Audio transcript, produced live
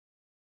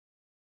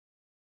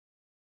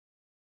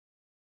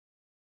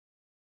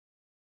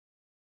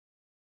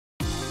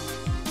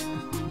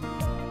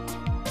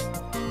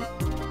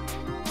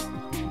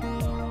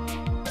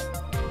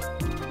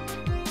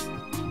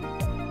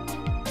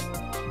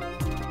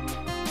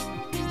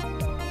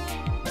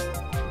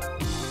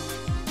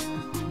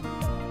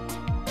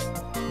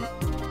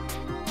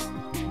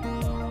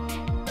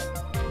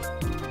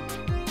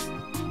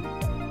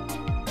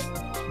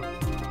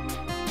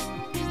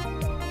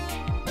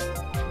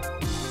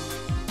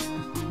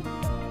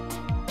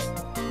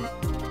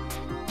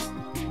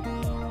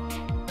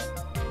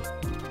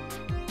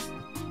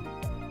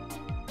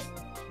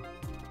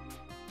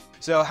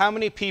So how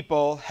many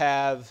people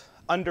have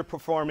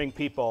underperforming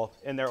people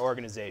in their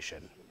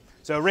organization?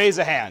 So raise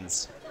of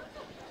hands.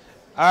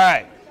 All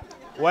right.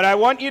 What I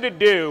want you to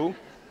do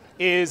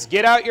is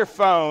get out your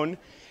phone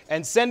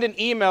and send an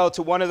email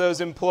to one of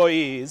those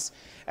employees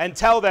and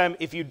tell them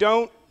if you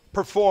don't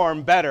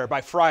perform better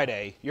by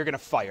Friday, you're going to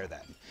fire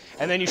them.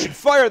 And then you should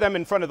fire them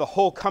in front of the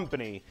whole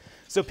company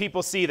so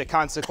people see the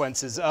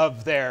consequences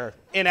of their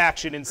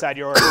inaction inside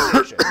your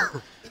organization.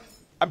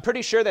 I'm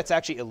pretty sure that's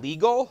actually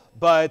illegal,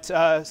 but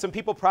some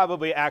people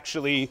probably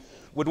actually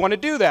would want to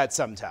do that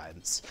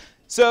sometimes.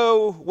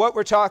 So what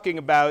we're talking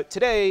about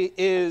today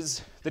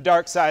is the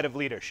dark side of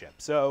leadership.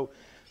 So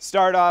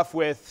start off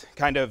with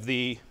kind of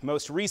the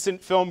most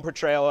recent film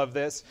portrayal of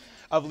this,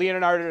 of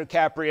Leonardo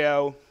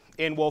DiCaprio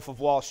in Wolf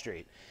of Wall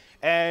Street.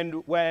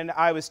 And when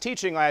I was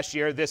teaching last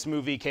year, this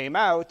movie came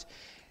out.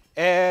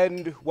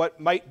 And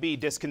what might be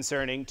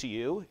disconcerting to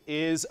you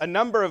is a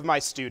number of my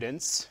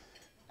students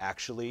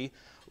actually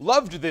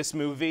loved this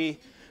movie,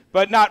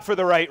 but not for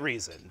the right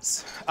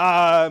reasons.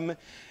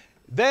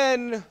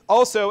 Then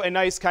also a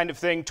nice kind of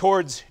thing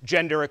towards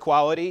gender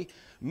equality.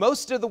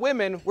 Most of the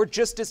women were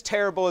just as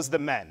terrible as the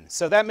men.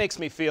 So that makes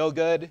me feel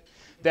good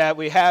that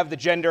we have the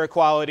gender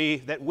equality,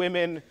 that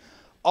women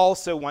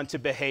also want to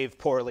behave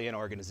poorly in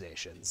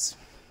organizations.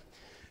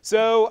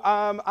 So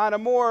on a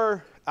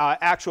more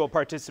actual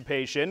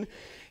participation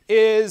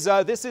is,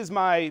 this is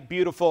my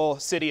beautiful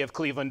city of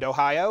Cleveland,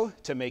 Ohio,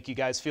 to make you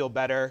guys feel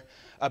better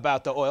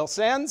about the oil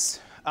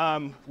sands.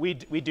 We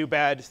do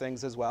bad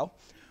things as well.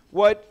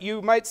 What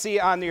you might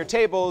see on your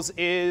tables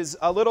is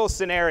a little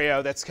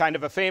scenario that's kind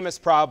of a famous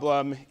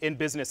problem in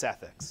business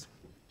ethics.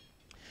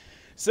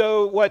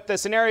 So what the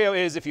scenario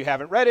is, if you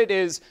haven't read it,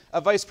 is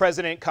a vice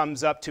president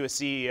comes up to a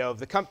CEO of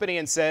the company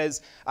and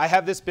says, I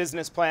have this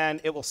business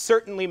plan. It will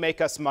certainly make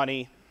us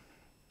money,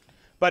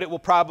 but it will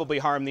probably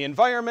harm the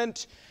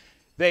environment.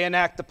 They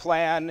enact the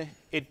plan.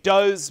 It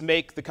does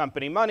make the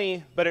company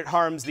money, but it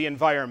harms the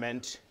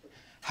environment.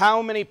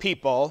 How many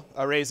people,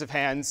 a raise of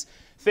hands,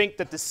 think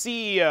that the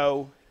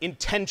CEO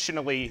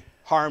intentionally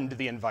harmed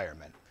the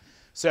environment?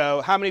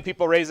 So how many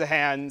people raise their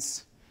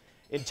hands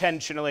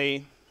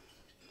intentionally?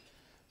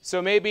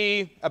 So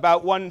maybe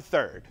about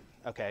 1/3,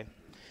 okay.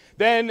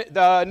 Then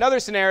another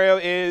scenario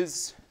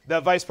is the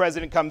vice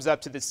president comes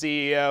up to the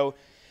CEO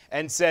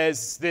and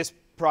says, this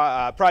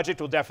project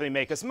will definitely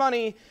make us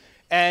money,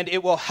 and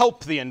it will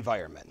help the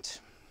environment.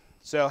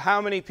 So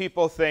how many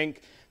people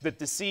think that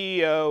the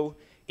CEO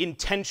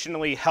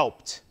intentionally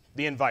helped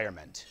the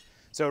environment?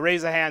 So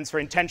raise the hands for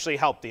intentionally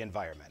help the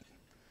environment.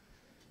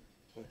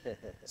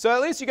 So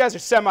at least you guys are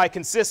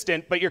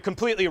semi-consistent, but you're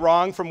completely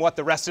wrong from what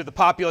the rest of the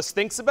populace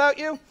thinks about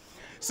you.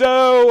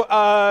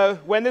 So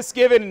when this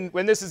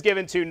is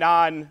given to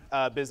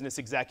non-business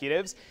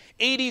executives,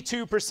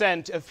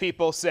 82% of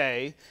people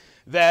say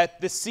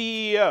that the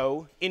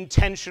CEO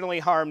intentionally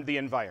harmed the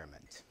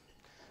environment.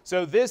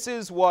 So this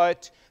is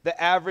what the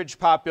average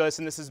populace,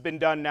 and this has been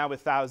done now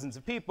with thousands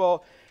of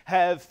people,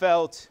 have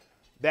felt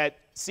that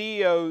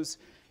CEOs,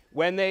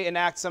 when they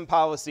enact some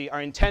policy,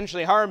 are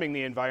intentionally harming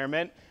the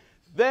environment.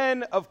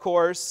 Then, of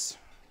course,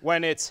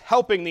 when it's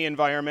helping the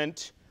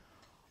environment,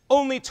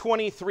 only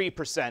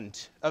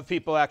 23% of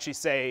people actually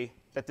say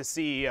that the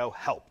CEO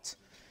helped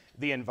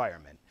the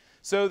environment.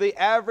 So the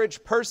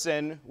average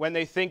person, when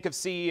they think of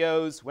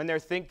CEOs, when they're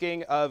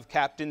thinking of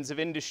captains of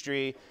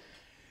industry,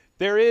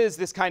 there is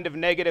this kind of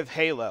negative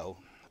halo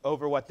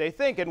over what they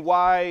think. And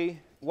why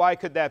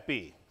could that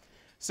be?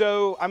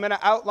 So I'm going to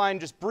outline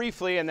just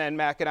briefly, and then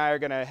Mac and I are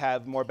going to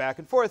have more back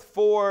and forth,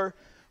 for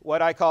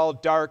what I call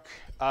dark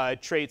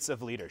traits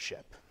of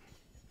leadership.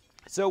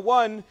 So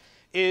one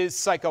is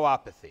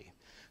psychopathy.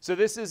 So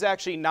this is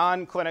actually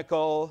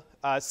non-clinical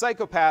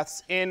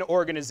psychopaths in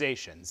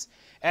organizations.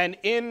 And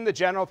in the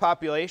general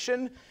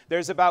population,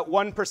 there's about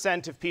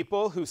 1% of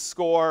people who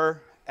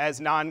score as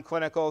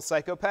non-clinical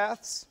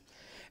psychopaths.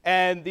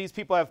 And these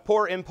people have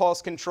poor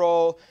impulse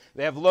control,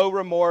 they have low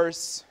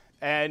remorse,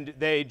 and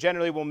they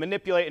generally will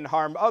manipulate and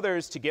harm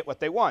others to get what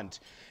they want.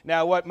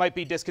 Now, what might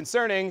be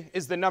disconcerting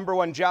is the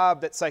 #1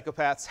 job that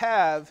psychopaths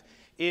have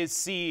is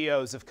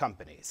CEOs of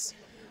companies.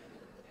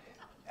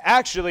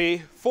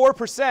 Actually,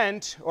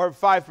 4% or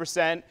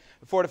 5%,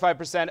 4 to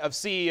 5% of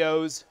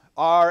CEOs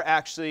are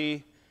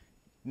actually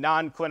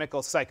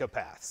non-clinical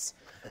psychopaths.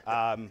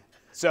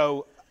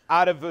 So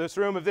out of this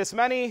room of this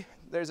many,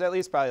 there's at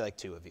least probably like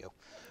 2 of you.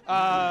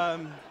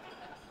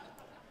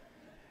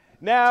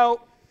 Now,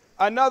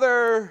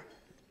 another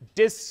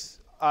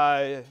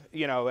a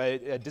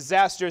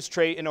disastrous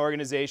trait in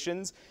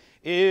organizations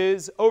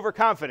is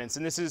overconfidence.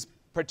 And this is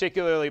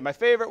particularly my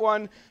favorite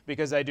one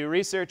because I do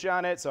research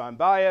on it, so I'm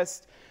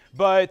biased.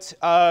 But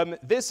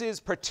this is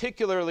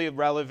particularly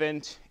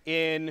relevant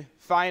in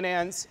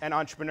finance and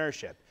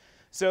entrepreneurship.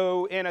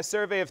 So in a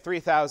survey of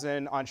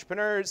 3,000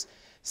 entrepreneurs,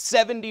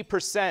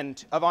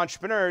 70% of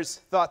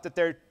entrepreneurs thought that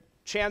their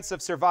chance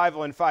of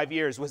survival in 5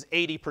 years was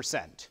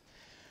 80%.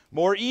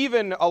 More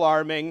even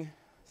alarming,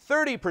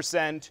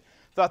 30%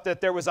 thought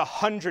that there was a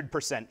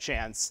 100%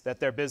 chance that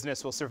their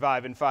business will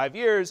survive in 5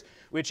 years,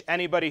 which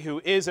anybody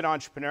who is an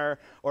entrepreneur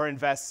or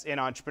invests in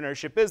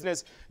entrepreneurship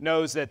business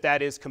knows that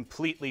that is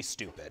completely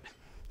stupid.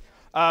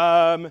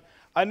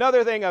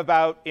 Another thing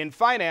about in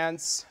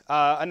finance,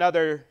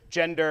 another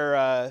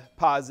gender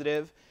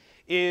positive,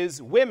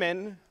 is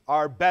women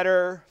are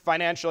better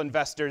financial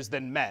investors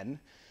than men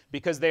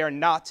because they are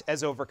not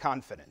as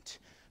overconfident.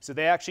 So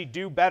they actually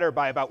do better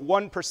by about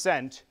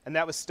 1%, and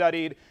that was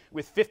studied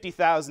with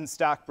 50,000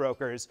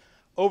 stockbrokers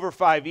over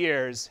 5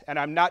 years. And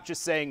I'm not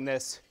just saying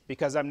this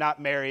because I'm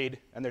not married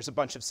and there's a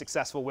bunch of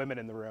successful women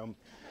in the room.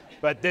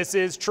 But this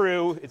is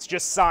true. It's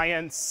just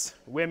science.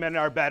 Women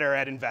are better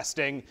at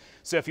investing.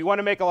 So if you want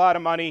to make a lot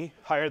of money,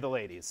 hire the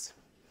ladies.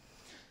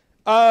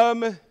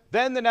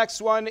 Then the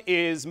next one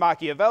is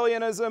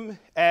Machiavellianism.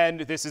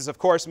 And this is, of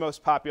course,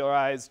 most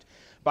popularized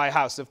by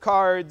House of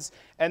Cards.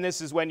 And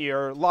this is when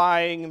you're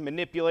lying,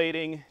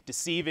 manipulating,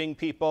 deceiving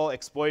people,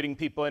 exploiting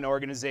people in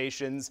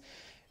organizations.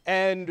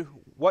 And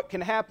what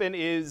can happen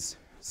is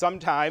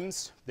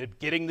sometimes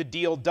getting the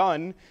deal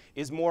done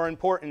is more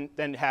important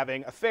than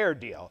having a fair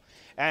deal.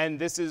 And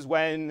this is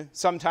when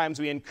sometimes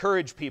we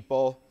encourage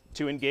people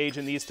to engage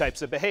in these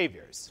types of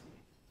behaviors.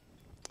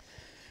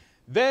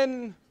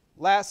 Then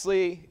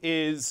lastly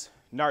is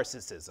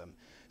narcissism.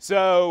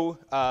 So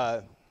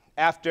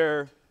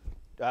after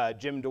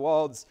Jim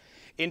DeWald's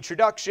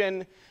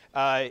introduction,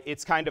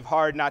 it's kind of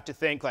hard not to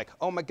think like,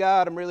 oh my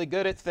God, I'm really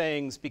good at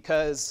things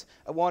because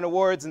I won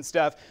awards and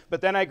stuff.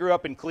 But then I grew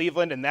up in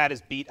Cleveland, and that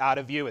is beat out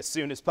of you as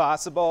soon as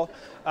possible.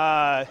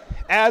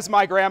 As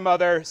my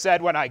grandmother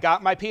said when I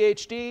got my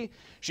PhD,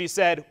 she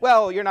said,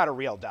 well, you're not a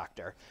real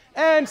doctor.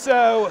 And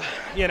so,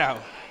 you know,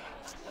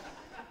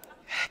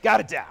 got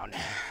it down.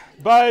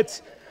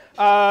 But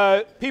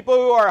people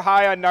who are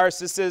high on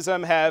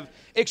narcissism have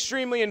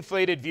extremely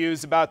inflated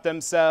views about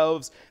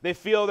themselves. They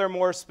feel they're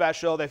more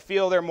special. They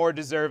feel they're more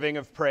deserving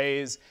of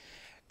praise.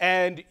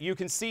 And you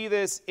can see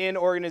this in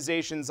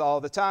organizations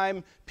all the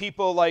time.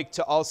 People like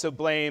to also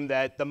blame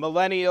that the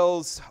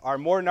millennials are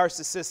more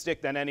narcissistic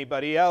than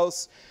anybody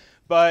else.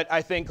 But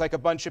I think like a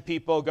bunch of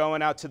people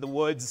going out to the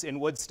woods in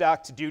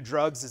Woodstock to do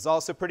drugs is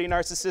also pretty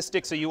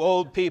narcissistic. So you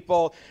old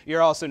people,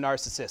 you're also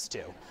narcissists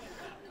too.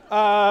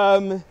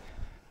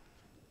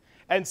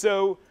 And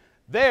so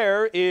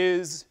there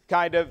is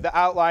kind of the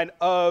outline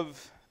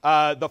of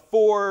the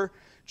 4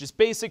 just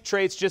basic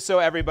traits, just so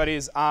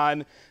everybody's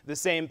on the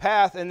same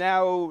path. And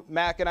now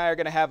Mac and I are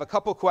going to have a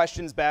couple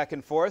questions back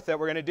and forth that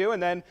we're going to do,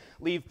 and then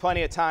leave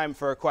plenty of time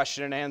for a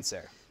question and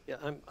answer. Yeah,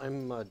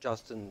 I'm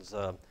Justin's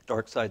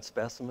dark side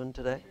specimen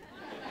today.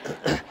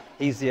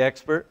 He's the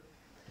expert.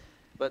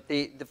 But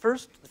the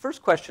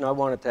first question I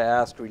wanted to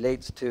ask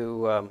relates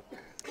to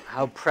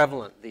how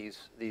prevalent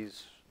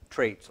these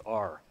traits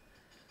are.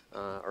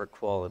 Our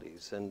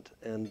qualities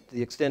and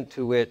the extent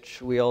to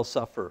which we all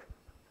suffer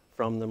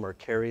from them or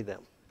carry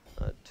them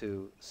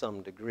to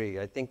some degree.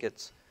 I think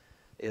it's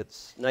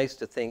nice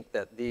to think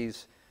that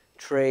these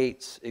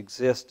traits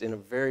exist in a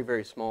very,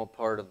 very small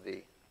part of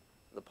the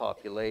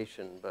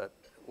population, but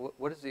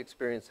what is the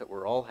experience that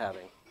we're all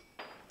having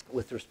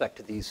with respect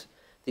to these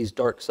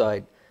dark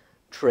side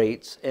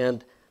traits,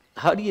 and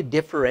how do you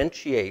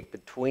differentiate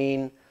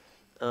between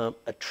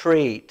a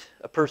trait,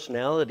 a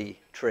personality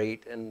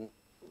trait, and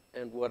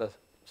what a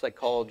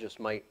psychologist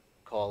might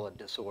call a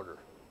disorder?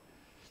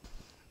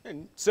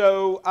 And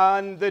so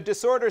on the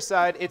disorder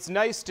side, it's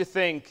nice to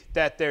think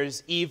that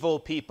there's evil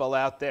people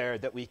out there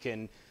that we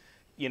can,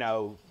 you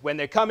know, when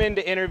they come in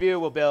to interview,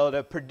 we'll be able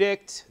to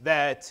predict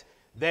that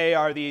they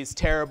are these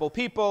terrible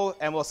people,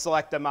 and we'll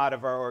select them out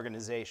of our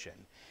organization.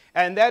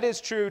 And that is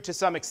true to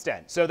some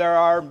extent. So there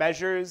are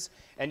measures,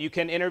 and you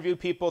can interview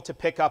people to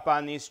pick up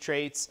on these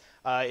traits.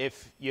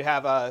 If you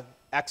have an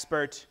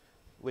expert,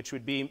 which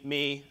would be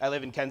me. I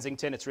live in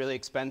Kensington. It's really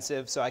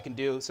expensive, so I can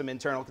do some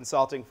internal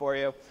consulting for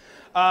you,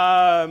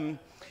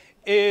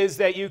 is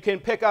that you can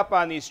pick up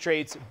on these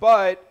traits.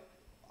 But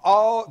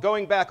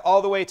going back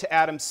all the way to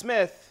Adam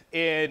Smith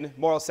in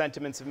Moral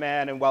Sentiments of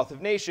Man and Wealth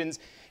of Nations,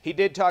 he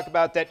did talk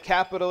about that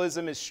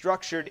capitalism is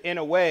structured in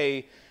a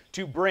way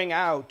to bring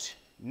out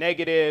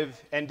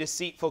negative and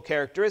deceitful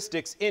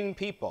characteristics in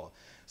people.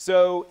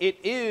 So it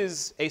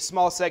is a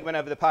small segment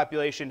of the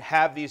population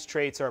have these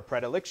traits or a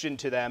predilection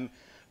to them,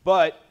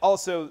 but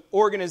also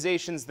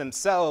organizations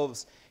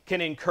themselves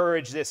can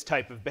encourage this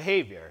type of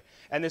behavior.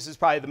 And this is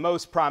probably the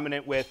most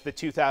prominent with the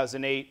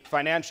 2008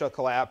 financial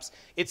collapse.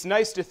 It's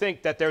nice to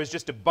think that there was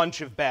just a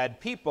bunch of bad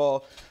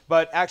people,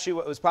 but actually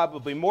what was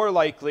probably more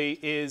likely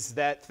is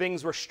that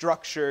things were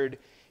structured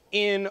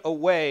in a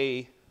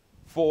way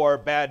for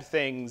bad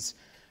things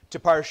to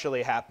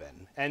partially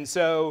happen. And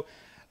so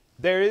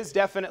there is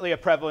definitely a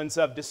prevalence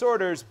of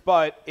disorders,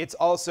 but it's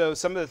also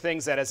some of the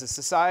things that as a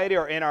society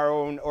or in our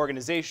own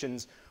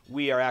organizations,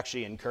 we are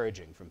actually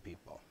encouraging from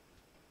people.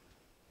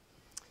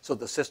 So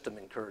the system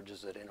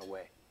encourages it in a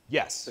way.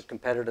 Yes. The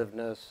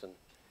competitiveness and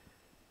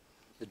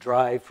the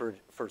drive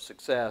for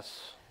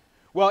success.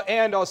 Well,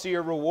 and also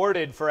you're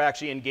rewarded for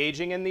actually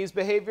engaging in these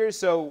behaviors.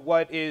 So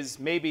what is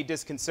maybe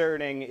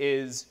disconcerting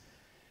is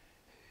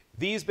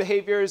These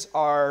behaviors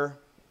are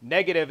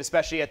negative,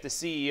 especially at the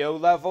CEO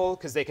level,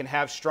 because they can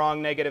have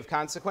strong negative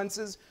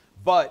consequences,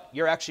 but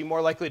you're actually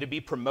more likely to be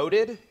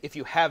promoted if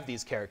you have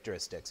these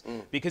characteristics,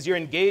 because you're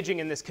engaging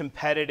in this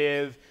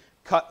competitive,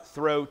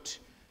 cutthroat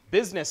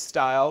business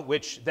style,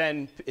 which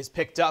then is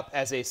picked up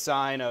as a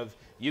sign of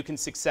you can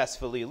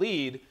successfully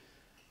lead,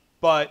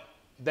 but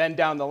then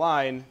down the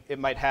line, it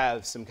might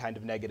have some kind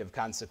of negative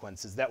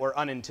consequences that were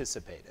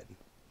unanticipated.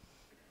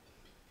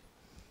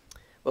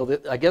 Well,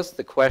 I guess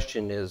the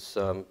question is,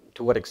 to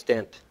what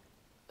extent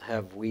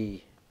have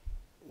we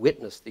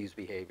witnessed these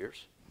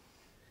behaviors,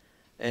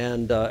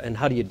 and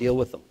how do you deal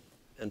with them?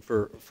 And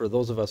for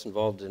those of us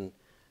involved in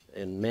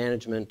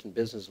management and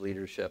business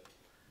leadership,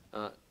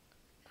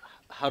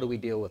 how do we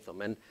deal with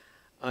them? And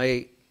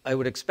I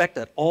would expect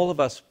that all of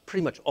us,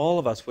 pretty much all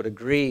of us, would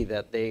agree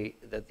that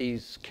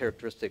these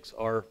characteristics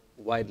are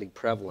widely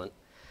prevalent.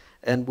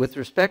 And with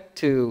respect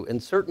to,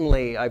 and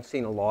certainly I've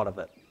seen a lot of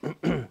it.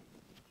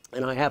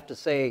 And I have to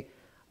say,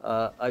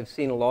 I've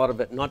seen a lot of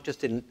it, not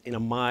just in a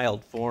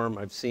mild form.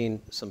 I've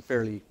seen some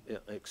fairly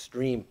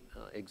extreme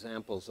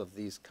examples of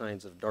these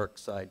kinds of dark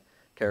side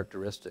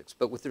characteristics.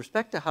 But with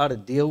respect to how to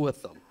deal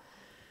with them,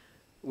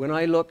 when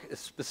I look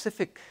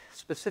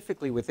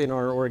specifically within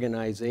our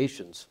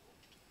organizations,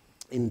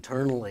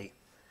 internally,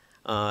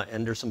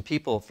 and there's some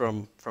people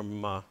from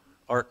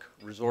ARC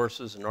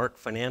Resources and ARC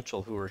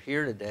Financial who are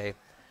here today,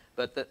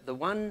 but the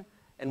one,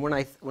 and when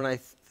I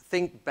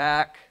think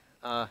back,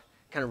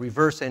 kind of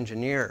reverse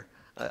engineer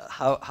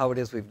how it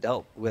is we've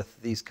dealt with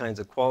these kinds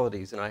of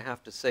qualities. And I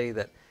have to say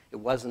that it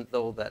wasn't,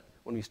 though, that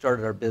when we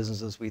started our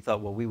businesses we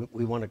thought, well,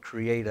 we want to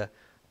create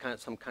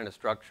some kind of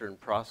structure and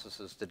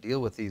processes to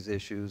deal with these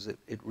issues.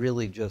 It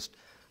really just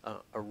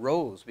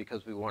arose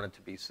because we wanted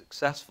to be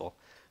successful.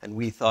 And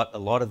we thought a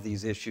lot of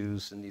these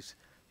issues and these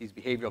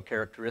behavioral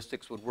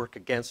characteristics would work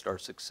against our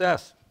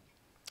success.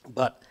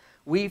 But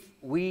we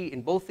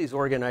in both these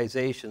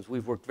organizations,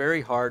 we've worked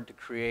very hard to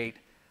create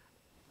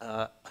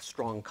a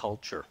strong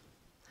culture.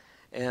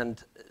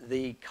 And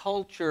the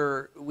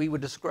culture, we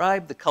would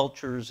describe the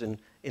cultures in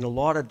a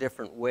lot of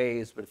different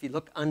ways, but if you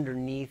look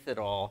underneath it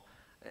all,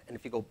 and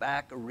if you go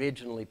back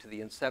originally to the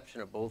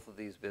inception of both of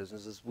these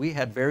businesses, we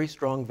had very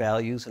strong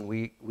values, and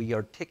we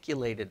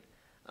articulated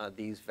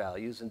these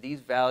values, and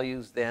these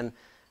values then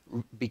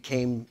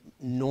became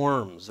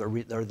norms, or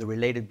the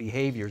related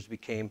behaviors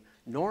became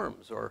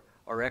norms or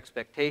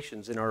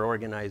expectations in our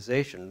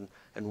organization.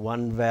 And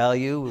one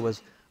value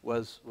was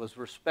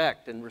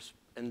respect, and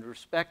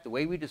respect, the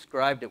way we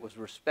described it was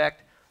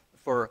respect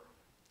for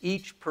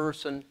each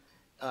person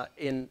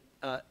in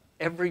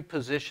every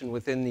position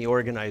within the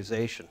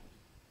organization.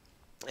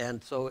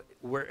 And so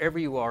wherever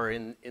you are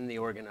in the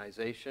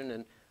organization,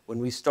 and when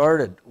we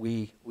started,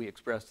 we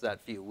expressed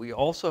that view. We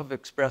also have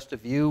expressed a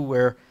view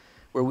where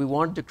we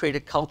wanted to create a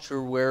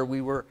culture where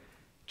we were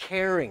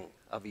caring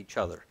of each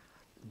other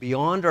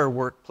beyond our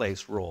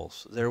workplace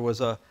roles. There was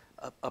a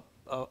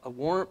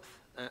warmth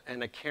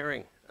and a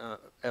caring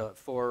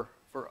for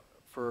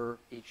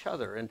each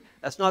other. And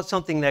that's not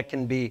something that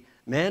can be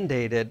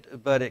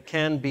mandated, but it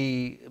can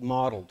be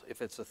modeled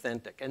if it's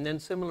authentic. And then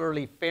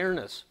similarly,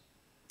 fairness.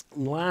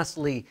 And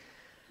lastly,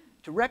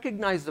 to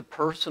recognize the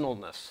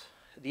personalness,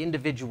 the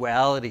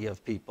individuality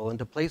of people, and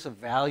to place a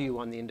value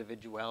on the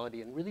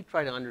individuality and really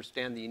try to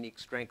understand the unique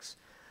strengths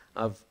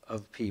of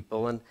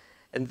people. And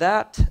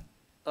that,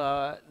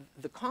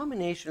 the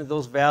combination of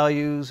those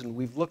values, and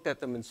we've looked at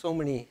them in so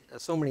many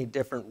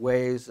different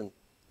ways. And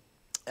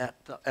at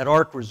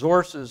ARC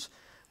Resources,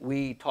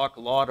 we talk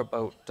a lot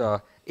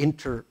about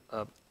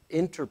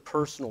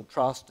interpersonal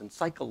trust and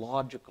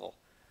psychological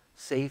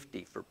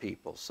safety for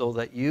people, so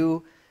that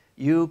you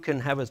can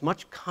have as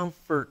much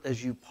comfort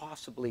as you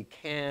possibly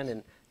can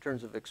in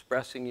terms of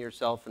expressing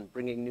yourself and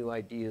bringing new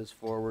ideas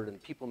forward.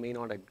 And people may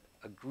not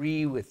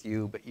agree with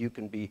you, but you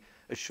can be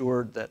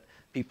assured that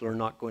people are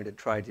not going to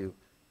try to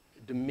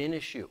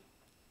diminish you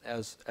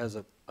as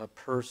a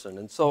person.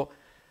 And so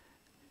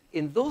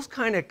in those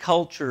kind of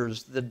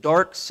cultures, these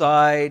dark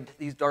side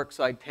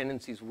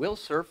tendencies will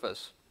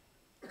surface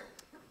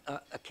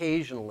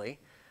occasionally,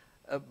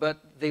 but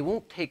they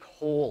won't take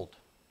hold.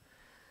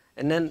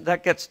 And then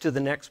that gets to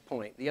the next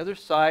point. The other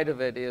side of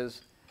it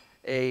is,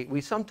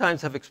 we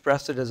sometimes have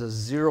expressed it as a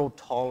zero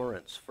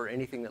tolerance for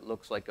anything that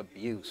looks like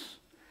abuse.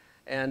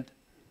 And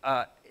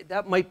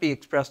that might be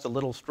expressed a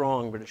little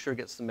strong, but it sure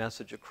gets the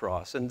message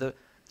across. And the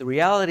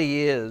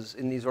reality is,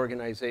 in these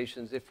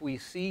organizations, if we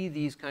see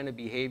these kind of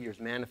behaviors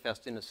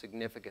manifest in a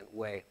significant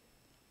way,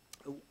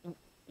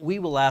 we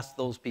will ask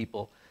those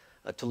people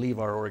to leave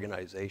our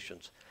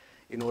organizations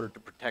in order to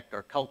protect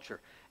our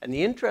culture. And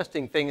the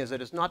interesting thing is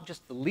that it's not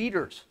just the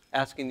leaders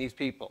asking these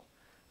people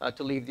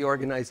to leave the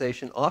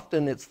organization.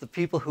 Often it's the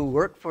people who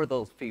work for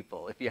those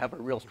people, if you have a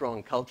real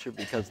strong culture,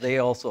 because they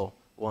also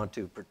want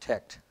to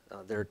protect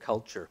their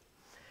culture.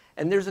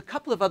 And there's a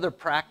couple of other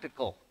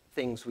practical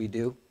things we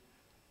do.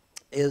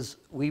 Is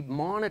we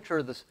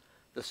monitor the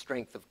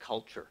strength of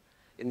culture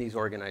in these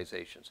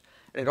organizations.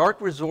 And at ARC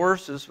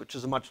Resources, which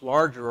is a much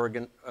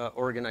larger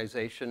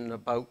organization,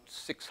 about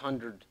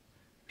 600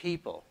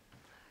 people,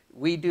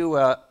 we do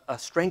a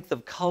strength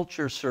of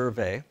culture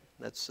survey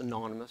that's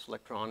anonymous,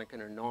 electronic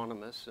and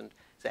anonymous, and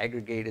it's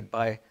aggregated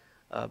by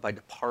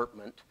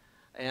department.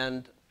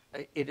 And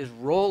it is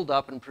rolled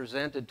up and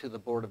presented to the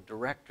board of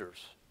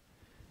directors.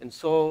 And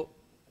so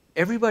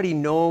everybody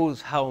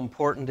knows how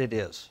important it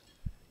is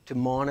to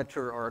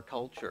monitor our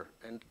culture.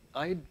 And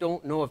I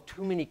don't know of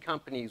too many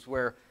companies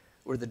where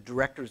the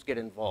directors get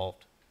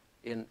involved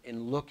in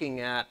looking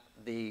at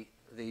the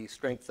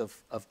strength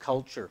of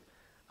culture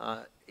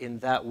in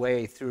that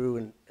way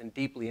through and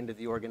deeply into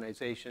the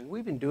organization.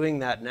 We've been doing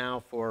that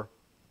now for,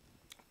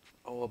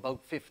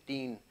 about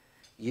 15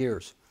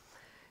 years.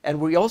 And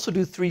we also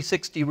do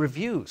 360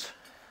 reviews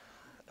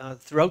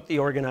throughout the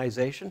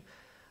organization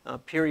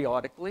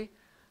periodically.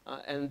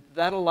 And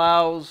that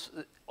allows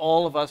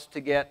all of us to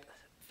get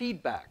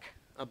feedback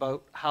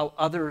about how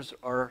others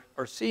are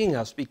seeing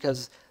us,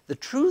 because the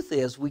truth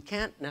is we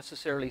can't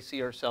necessarily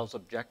see ourselves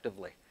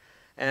objectively.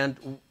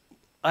 And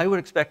I would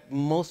expect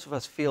most of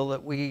us feel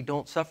that we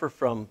don't suffer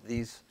from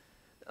these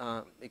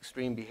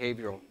extreme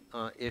behavioral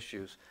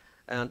issues.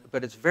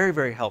 But it's very,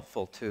 very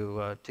helpful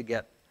to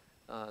get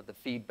the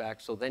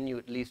feedback, so then you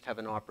at least have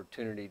an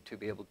opportunity to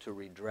be able to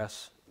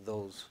redress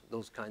those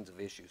kinds of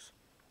issues.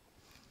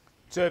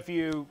 So if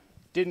you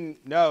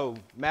didn't know,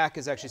 Mac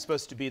is actually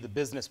supposed to be the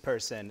business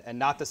person and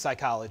not the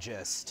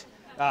psychologist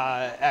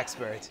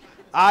expert.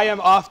 I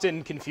am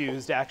often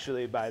confused,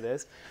 actually, by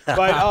this.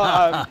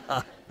 But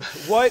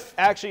what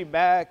actually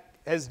Mac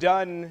has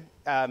done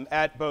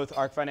at both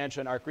ARC Financial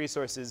and ARC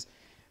Resources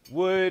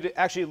would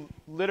actually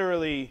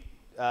literally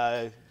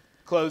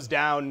close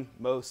down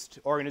most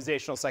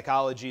organizational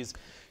psychology's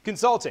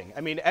consulting.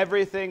 I mean,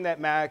 everything that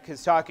Mac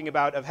is talking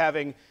about of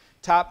having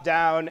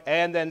top-down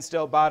and then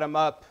still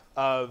bottom-up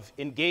of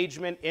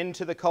engagement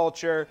into the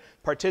culture,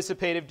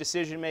 participative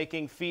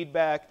decision-making,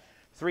 feedback,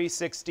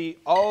 360,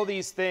 all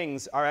these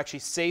things are actually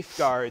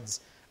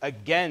safeguards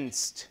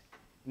against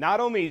not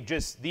only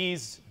just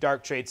these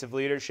dark traits of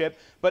leadership,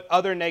 but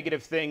other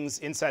negative things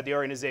inside the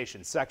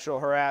organization, sexual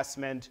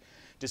harassment,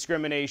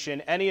 discrimination,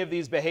 any of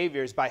these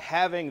behaviors. By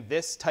having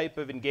this type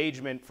of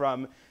engagement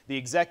from the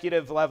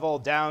executive level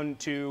down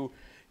to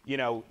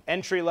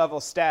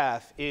entry-level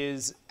staff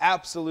is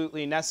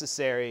absolutely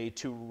necessary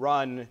to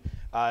run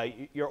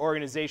your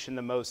organization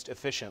the most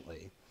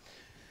efficiently.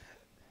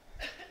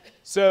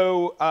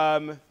 So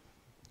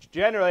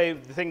generally,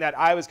 the thing that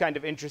I was kind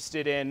of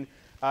interested in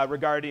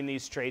regarding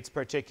these traits,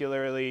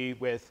 particularly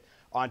with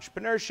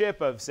entrepreneurship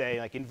of, say,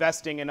 like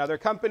investing in other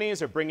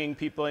companies or bringing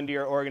people into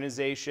your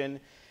organization,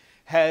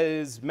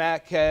 have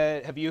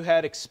you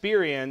had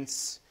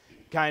experience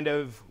kind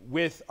of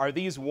with, are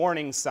these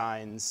warning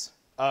signs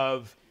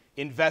of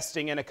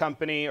investing in a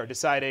company or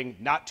deciding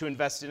not to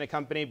invest in a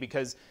company?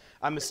 Because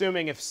I'm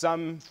assuming if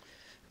some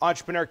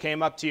entrepreneur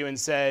came up to you and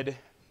said,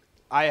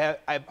 I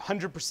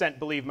 100%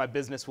 believe my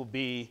business will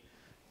be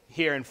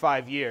here in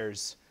 5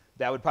 years,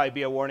 that would probably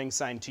be a warning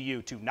sign to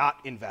you to not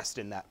invest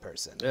in that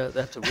person. Yeah,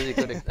 that's a really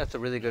good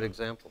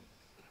example.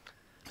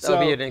 That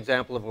would be an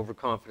example of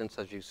overconfidence,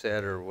 as you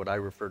said, or what I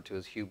refer to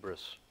as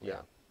hubris.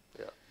 Yeah.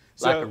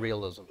 Lack of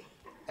realism.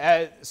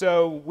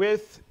 So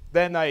with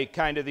then like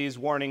kind of these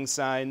warning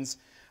signs,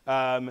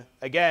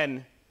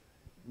 again,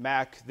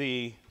 Mac,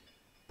 the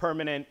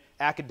permanent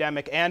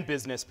academic and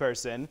business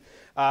person,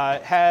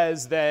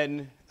 has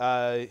then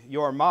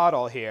your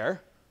model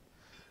here,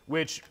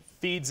 which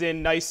feeds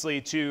in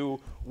nicely to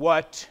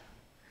what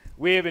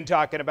we have been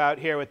talking about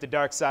here with the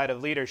dark side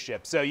of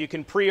leadership. So you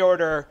can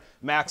pre-order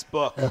Mac's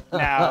book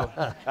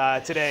now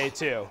today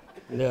too.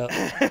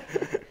 Yeah.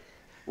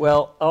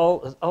 Well,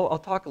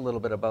 I'll talk a little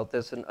bit about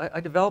this, and I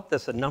developed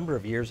this a number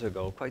of years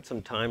ago, quite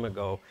some time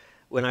ago,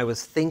 when I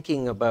was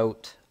thinking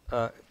about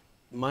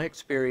my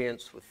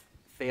experience with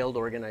failed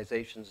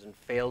organizations and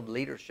failed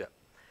leadership,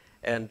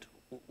 and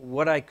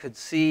what I could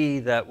see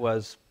that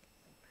was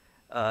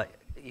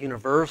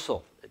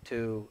universal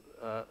to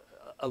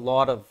a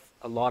lot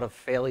of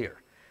failure.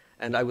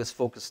 And I was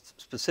focused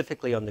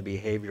specifically on the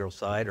behavioral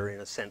side, or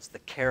in a sense, the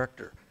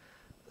character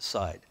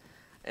side.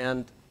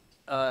 And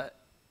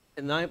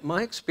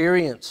my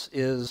experience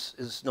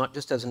is not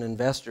just as an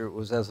investor, it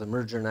was as a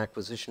merger and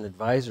acquisition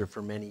advisor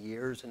for many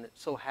years. And it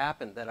so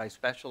happened that I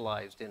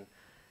specialized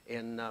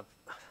in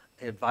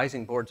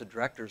advising boards of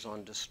directors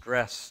on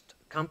distressed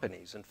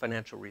companies and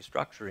financial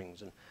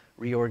restructurings and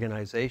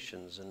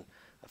reorganizations and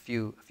a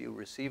few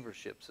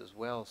receiverships as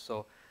well.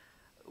 So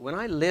when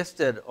I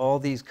listed all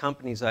these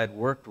companies I'd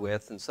worked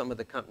with and some of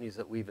the companies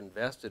that we've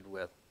invested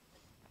with,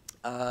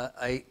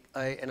 I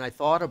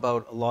thought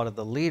about a lot of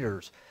the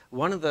leaders.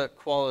 One of the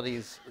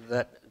qualities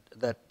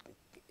that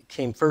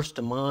came first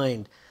to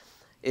mind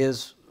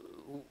is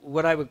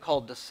what I would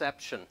call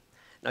deception.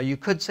 Now, you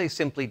could say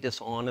simply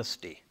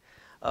dishonesty,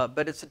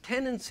 but it's a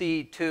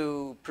tendency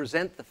to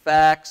present the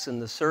facts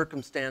and the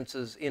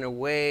circumstances in a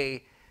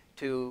way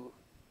to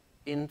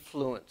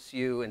influence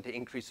you and to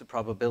increase the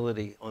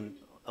probability on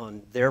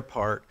their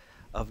part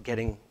of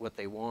getting what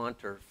they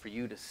want, or for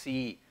you to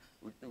see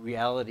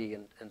reality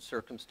and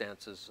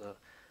circumstances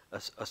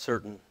a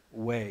certain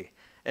way.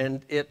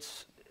 And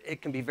it's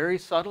it can be very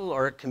subtle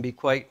or it can be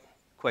quite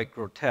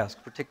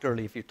grotesque,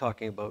 particularly if you're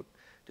talking about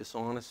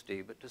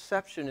dishonesty. But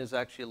deception is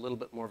actually a little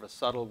bit more of a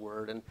subtle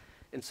word.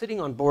 And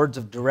sitting on boards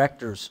of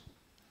directors,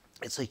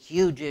 it's a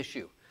huge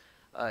issue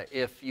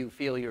if you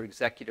feel your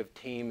executive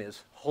team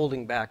is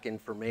holding back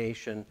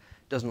information,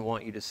 doesn't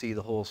want you to see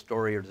the whole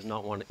story, or does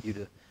not want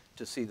you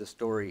to see the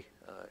story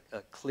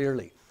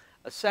clearly.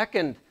 A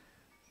second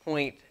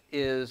point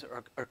is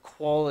our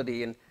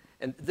quality, and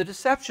the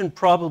deception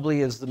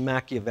probably is the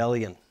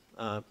Machiavellian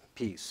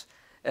piece.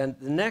 And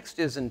the next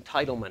is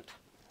entitlement.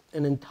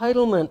 And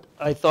entitlement,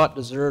 I thought,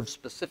 deserves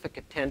specific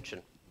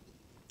attention.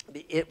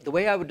 The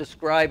way I would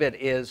describe it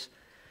is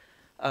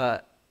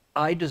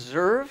I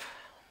deserve,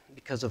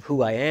 because of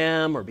who I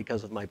am or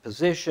because of my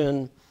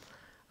position,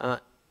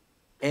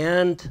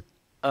 and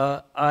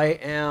I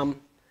am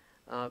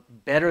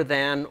better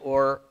than,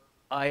 or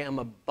I am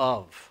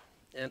above.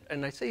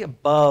 And I say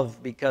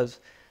above because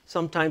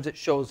sometimes it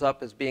shows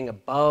up as being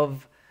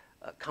above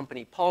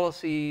company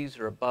policies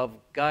or above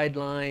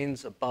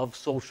guidelines, above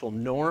social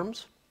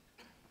norms.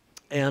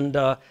 And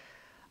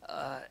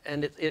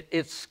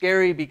it's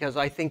scary because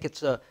I think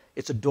it's a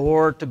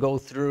door to go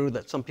through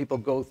that some people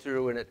go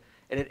through, and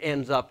it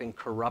ends up in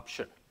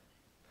corruption.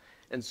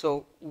 And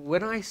so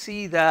when I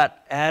see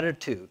that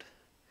attitude,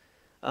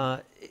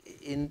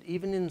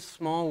 even in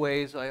small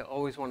ways, I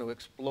always want to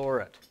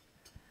explore it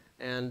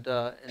and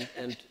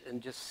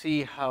just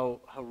see how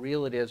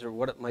real it is or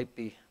what it might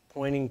be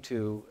pointing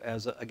to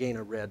as, again,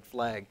 a red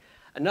flag.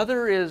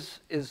 Another is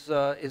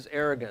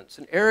arrogance.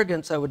 And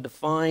arrogance I would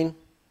define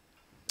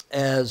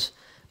as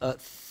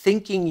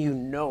thinking you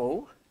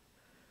know,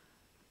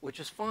 which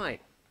is fine.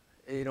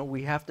 You know,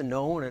 we have to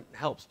know, and it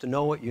helps to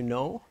know what you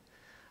know.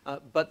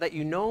 But that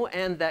you know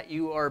and that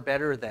you are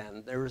better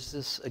than. There's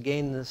this,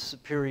 again, this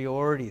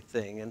superiority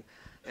thing.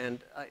 And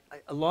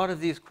a lot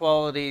of these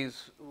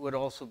qualities would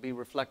also be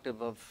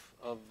reflective of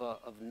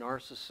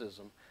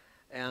narcissism.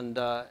 And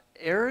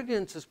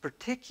arrogance is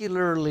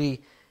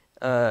particularly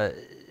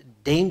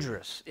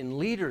dangerous in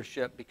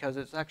leadership because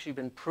it's actually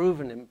been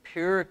proven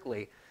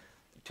empirically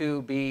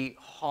to be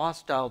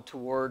hostile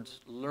towards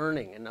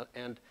learning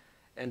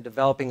and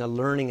developing a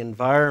learning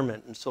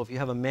environment. And so if you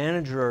have a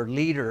manager or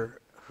leader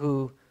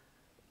who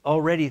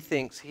already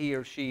thinks he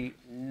or she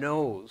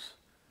knows,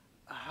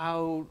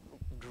 how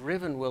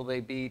driven will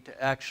they be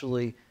to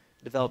actually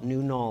develop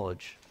new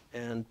knowledge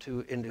and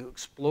to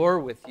explore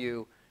with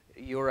you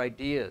your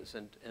ideas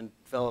and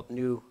develop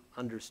new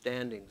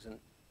understandings, and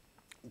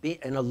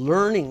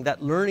that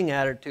learning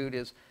attitude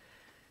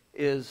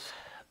is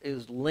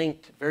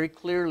linked very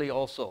clearly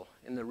also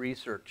in the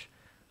research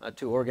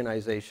to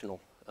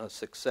organizational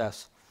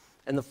success.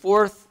 And the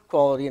fourth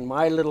quality in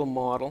my little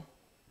model,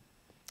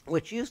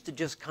 which used to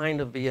just kind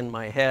of be in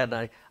my head,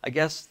 I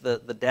guess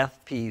the death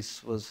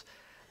piece is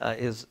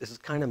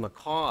kind of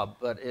macabre,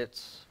 but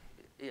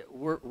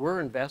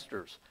we're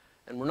investors,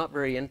 and we're not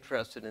very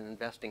interested in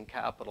investing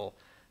capital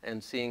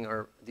and seeing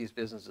these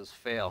businesses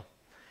fail.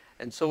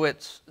 And so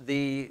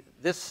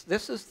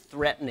this is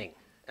threatening.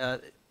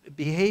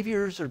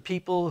 Behaviors are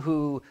people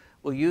who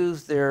will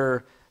use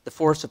the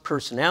force of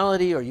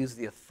personality or use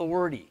the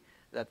authority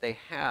that they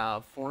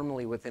have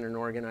formally within an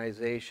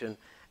organization,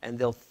 and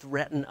they'll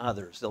threaten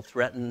others. They'll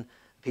threaten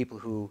people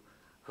who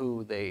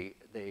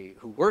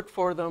work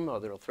for them, or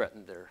they'll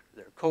threaten their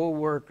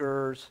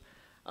co-workers.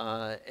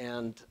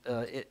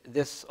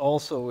 This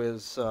also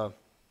is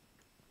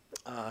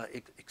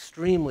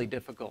extremely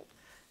difficult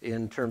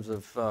in terms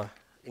of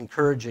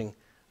encouraging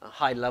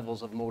high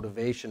levels of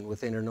motivation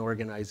within an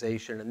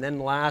organization. And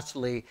then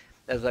lastly,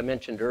 as I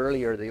mentioned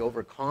earlier, the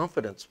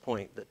overconfidence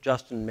point that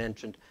Justin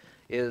mentioned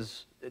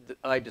is,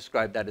 I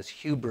describe that as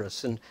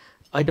hubris. And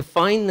I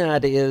define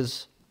that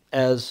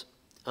as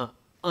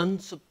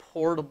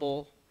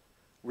unsupportable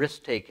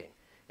risk-taking.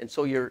 And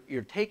so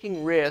you're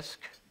taking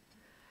risk,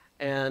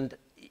 and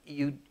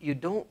you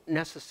don't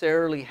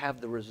necessarily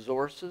have the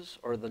resources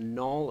or the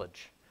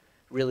knowledge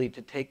really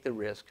to take the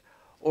risk,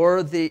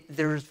 or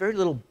there's very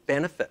little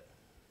benefit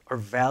or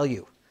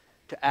value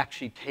to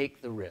actually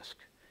take the risk.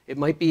 It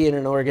might be in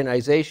an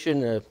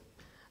organization,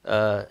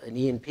 an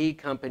E&P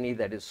company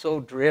that is so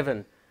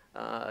driven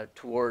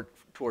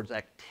towards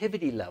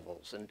activity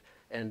levels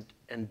and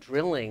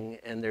drilling,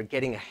 and they're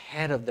getting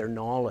ahead of their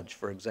knowledge,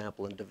 for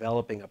example, in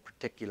developing a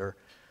particular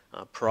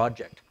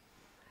project.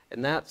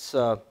 And that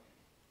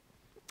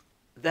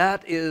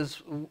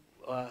is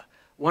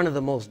one of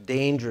the most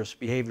dangerous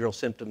behavioral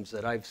symptoms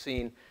that I've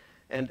seen.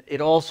 And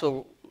it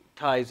also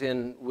ties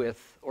in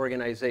with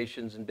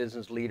organizations and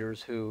business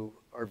leaders who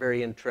are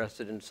very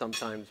interested in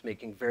sometimes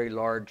making very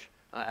large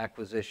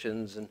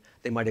acquisitions, and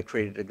they might have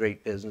created a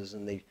great business,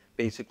 and they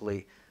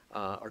basically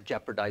are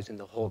jeopardizing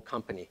the whole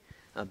company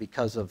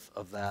because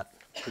of that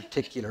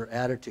particular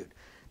attitude.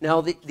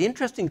 Now, the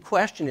interesting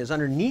question is,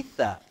 underneath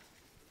that,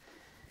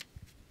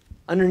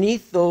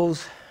 underneath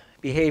those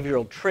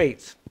behavioral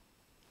traits,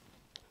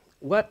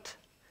 what's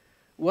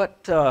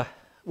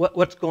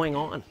going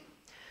on?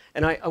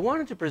 And I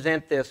wanted to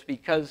present this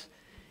because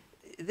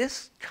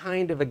this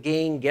kind of,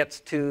 again, gets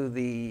to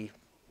the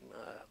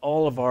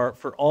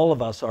for all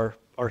of us,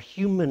 our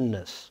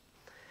humanness.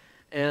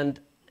 And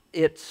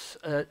it's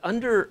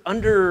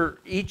under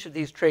each of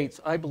these traits,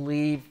 I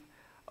believe,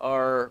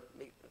 are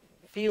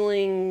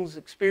feelings,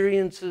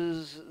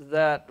 experiences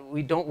that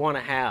we don't want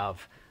to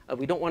have.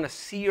 We don't want to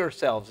see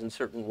ourselves in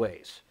certain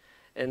ways.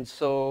 And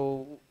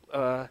so,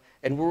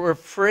 and we're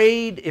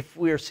afraid if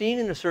we are seen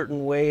in a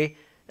certain way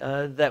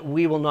that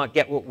we will not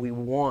get what we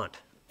want,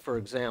 for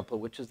example,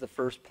 which is the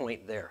first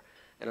point there.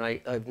 And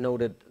I've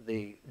noted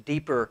the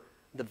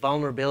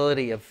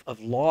vulnerability of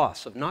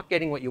loss, of not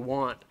getting what you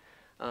want,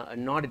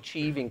 and not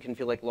achieving can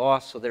feel like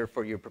loss, so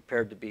therefore you're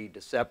prepared to be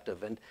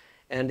deceptive. And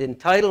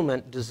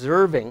entitlement,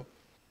 deserving,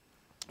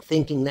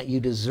 thinking that you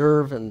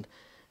deserve and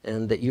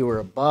that you are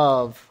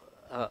above,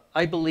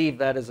 I believe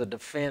that is a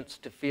defense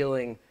to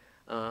feeling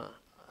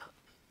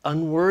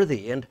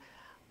unworthy. And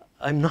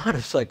I'm not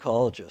a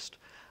psychologist,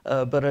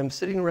 but I'm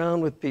sitting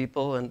around with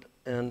people,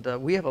 and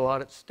we have a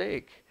lot at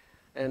stake.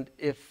 And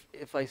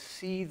if I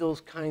see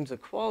those kinds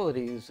of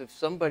qualities, if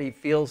somebody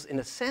feels in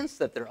a sense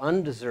that they're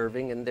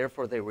undeserving and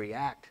therefore they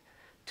react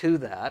to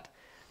that,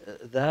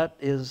 that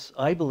is,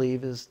 I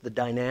believe, is the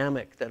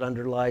dynamic that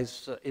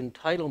underlies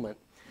entitlement.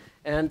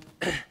 And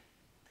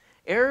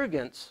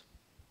arrogance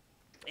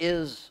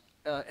is,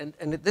 and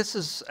this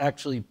is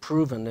actually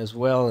proven as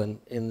well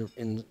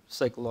in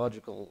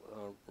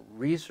psychological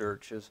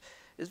research, is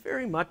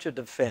very much a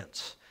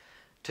defense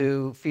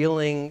to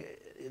feeling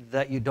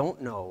that you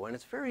don't know. And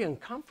it's very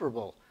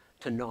uncomfortable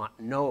to not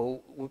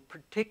know,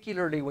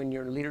 particularly when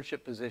you're in a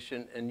leadership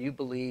position and you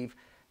believe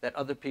that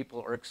other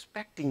people are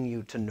expecting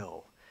you to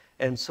know.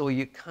 And so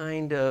you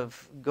kind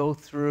of go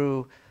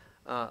through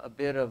a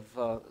bit of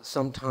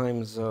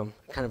sometimes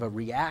kind of a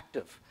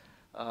reactive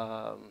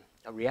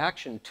a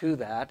reaction to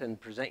that and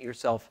present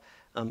yourself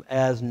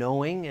as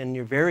knowing, and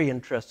you're very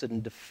interested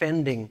in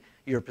defending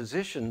your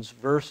positions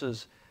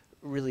versus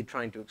really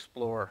trying to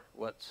explore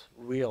what's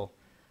real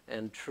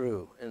and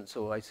true. And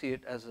so I see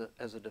it as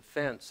a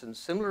defense. And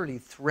similarly,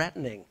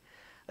 threatening.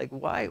 Like,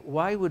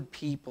 why would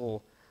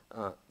people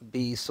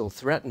be so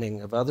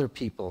threatening of other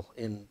people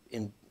in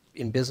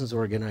business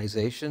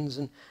organizations?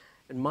 And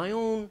my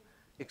own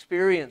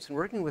experience in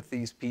working with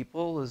these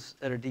people is,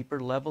 at a deeper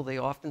level, they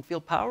often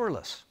feel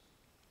powerless.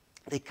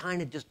 They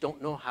kind of just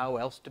don't know how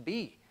else to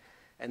be.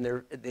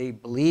 And they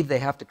believe they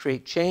have to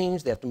create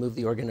change, they have to move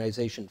the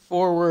organization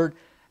forward,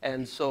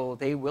 and so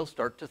they will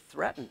start to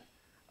threaten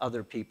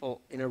other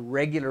people in a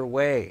regular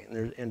way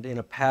and in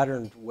a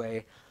patterned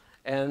way.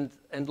 And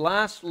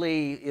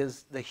lastly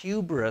is the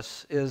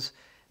hubris, is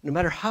no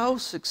matter how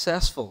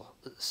successful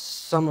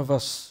some of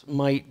us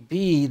might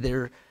be,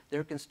 there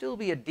can still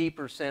be a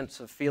deeper sense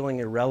of feeling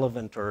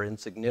irrelevant or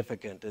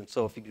insignificant. And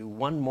so if you do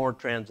one more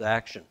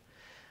transaction,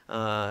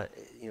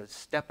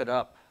 step it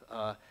up,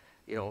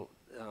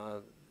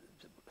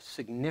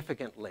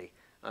 significantly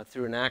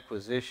through an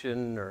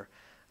acquisition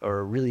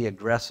or really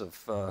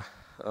aggressive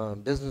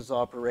business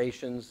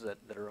operations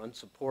that are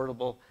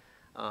unsupportable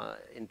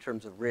in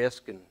terms of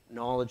risk and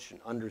knowledge and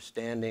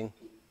understanding,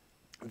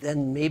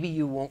 then maybe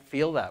you won't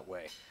feel that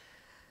way.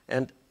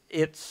 And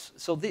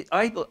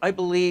I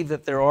believe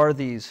that there are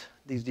these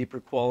deeper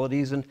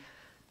qualities and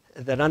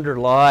that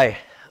underlie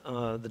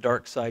the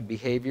dark side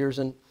behaviors.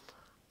 And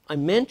I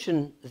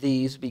mention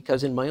these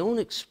because in my own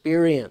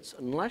experience,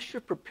 unless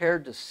you're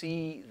prepared to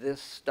see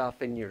this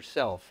stuff in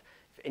yourself,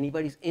 if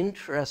anybody's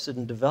interested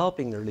in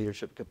developing their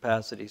leadership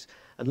capacities,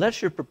 unless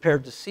you're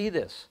prepared to see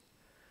this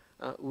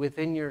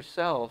within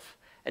yourself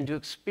and to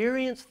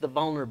experience the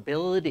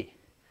vulnerability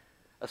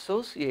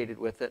associated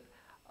with it,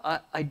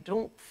 I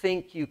don't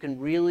think you can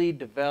really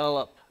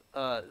develop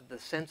the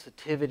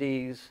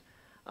sensitivities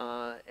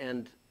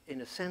and,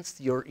 in a sense,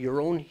 your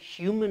own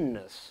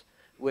humanness,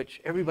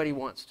 which everybody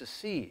wants to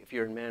see if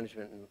you're in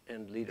management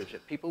and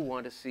leadership. People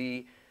want to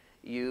see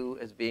you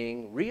as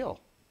being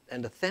real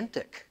and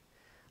authentic.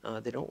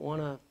 They don't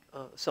want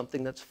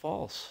something that's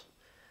false.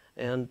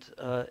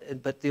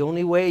 But the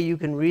only way you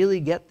can really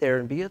get there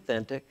and be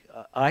authentic,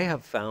 I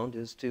have found,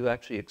 is to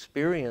actually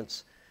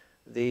experience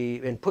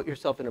and put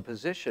yourself in a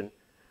position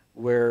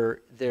where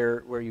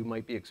you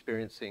might be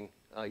experiencing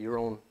your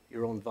own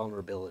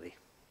vulnerability.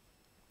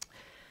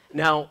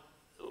 Now,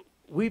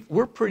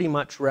 we're pretty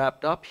much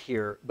wrapped up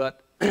here,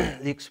 but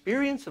the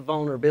experience of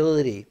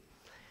vulnerability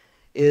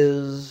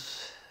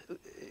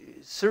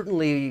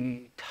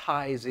certainly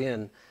ties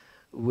in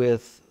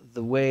with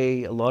the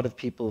way a lot of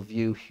people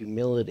view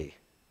humility.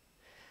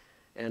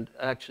 And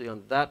actually,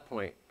 on that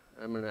point,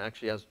 I'm going to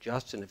actually ask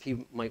Justin if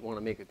he might want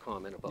to make a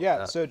comment about that.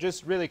 Yeah, so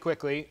just really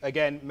quickly,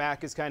 again,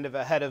 Mac is kind of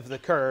ahead of the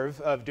curve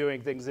of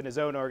doing things in his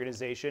own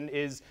organization,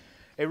 is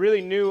a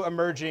really new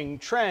emerging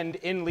trend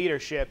in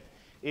leadership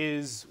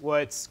is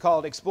what's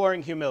called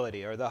exploring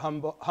humility, or the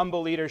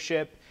humble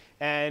leadership.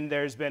 And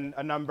there's been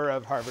a number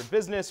of Harvard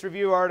Business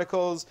Review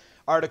articles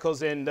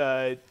in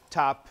the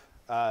top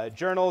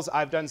journals.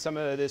 I've done some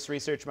of this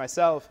research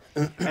myself.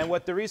 And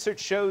what the research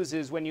shows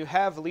is when you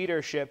have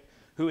leadership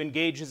who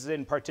engages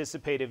in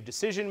participative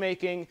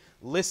decision-making,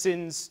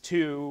 listens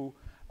to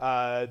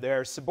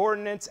their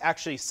subordinates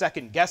actually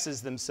second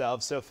guesses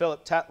themselves. So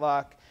Philip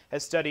Tetlock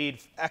has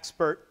studied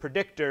expert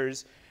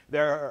predictors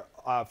there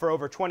for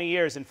over 20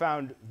 years and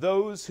found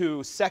those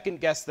who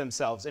second guess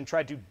themselves and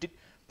try to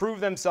prove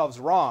themselves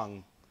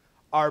wrong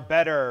are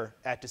better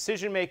at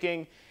decision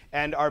making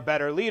and are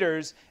better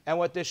leaders. And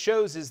what this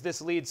shows is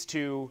this leads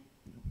to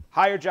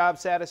higher job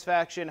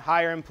satisfaction,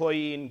 higher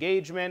employee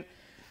engagement,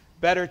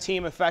 better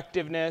team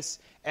effectiveness,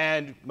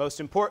 and most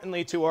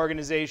importantly to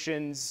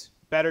organizations,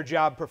 better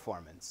job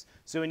performance.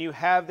 So when you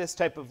have this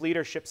type of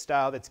leadership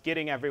style that's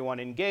getting everyone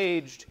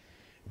engaged,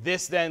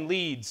 this then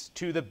leads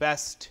to the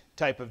best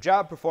type of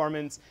job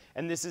performance,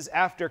 and this is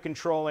after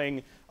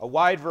controlling a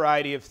wide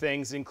variety of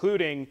things,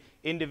 including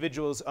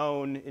individuals'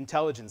 own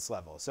intelligence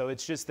level. So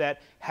it's just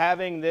that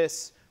having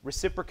this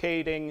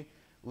reciprocating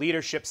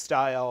leadership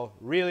style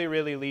really,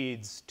 really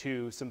leads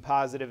to some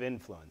positive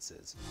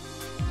influences.